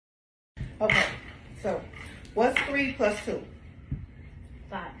Okay, so what's 3 plus 2?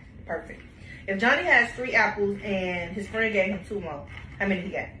 5. Perfect. If Johnny has 3 apples and his friend gave him 2 more, how many he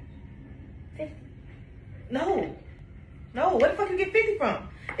got? 50. No, where the fuck you get 50 from?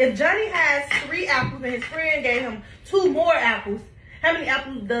 If Johnny has 3 apples and his friend gave him 2 more apples, how many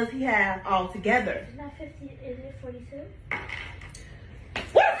apples does he have altogether? It's not 50, is it 42?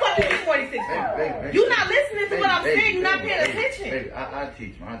 What the fuck is 46 from? You not listening to what I'm saying, you're not paying attention. Baby, I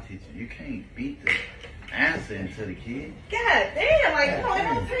teach him. You can't beat the answer into the kid. God damn, like, it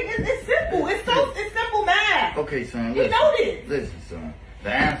don't take, it's simple. It's simple math. Okay, son, You know this. Listen, son.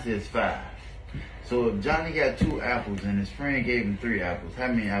 The answer is 5. So if Johnny got 2 apples and his friend gave him 3 apples, how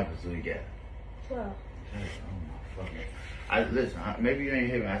many apples do he get? 12. Oh my fucking. Listen, maybe you ain't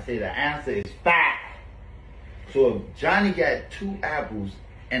hear me. I say the answer is 5. So if Johnny got 2 apples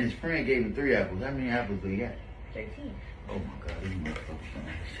and his friend gave him 3 apples, how many apples do he get? 13. Oh my God, these motherfuckers don't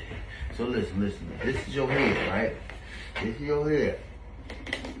understand. So listen. This is your head, right? This is your head.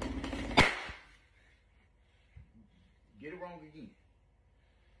 Get it wrong again.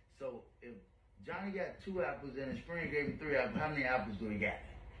 So if Johnny got 2 apples and his friend gave him 3 apples, how many apples do he got?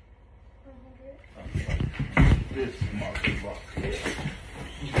 100. This motherfucker.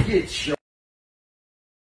 Get your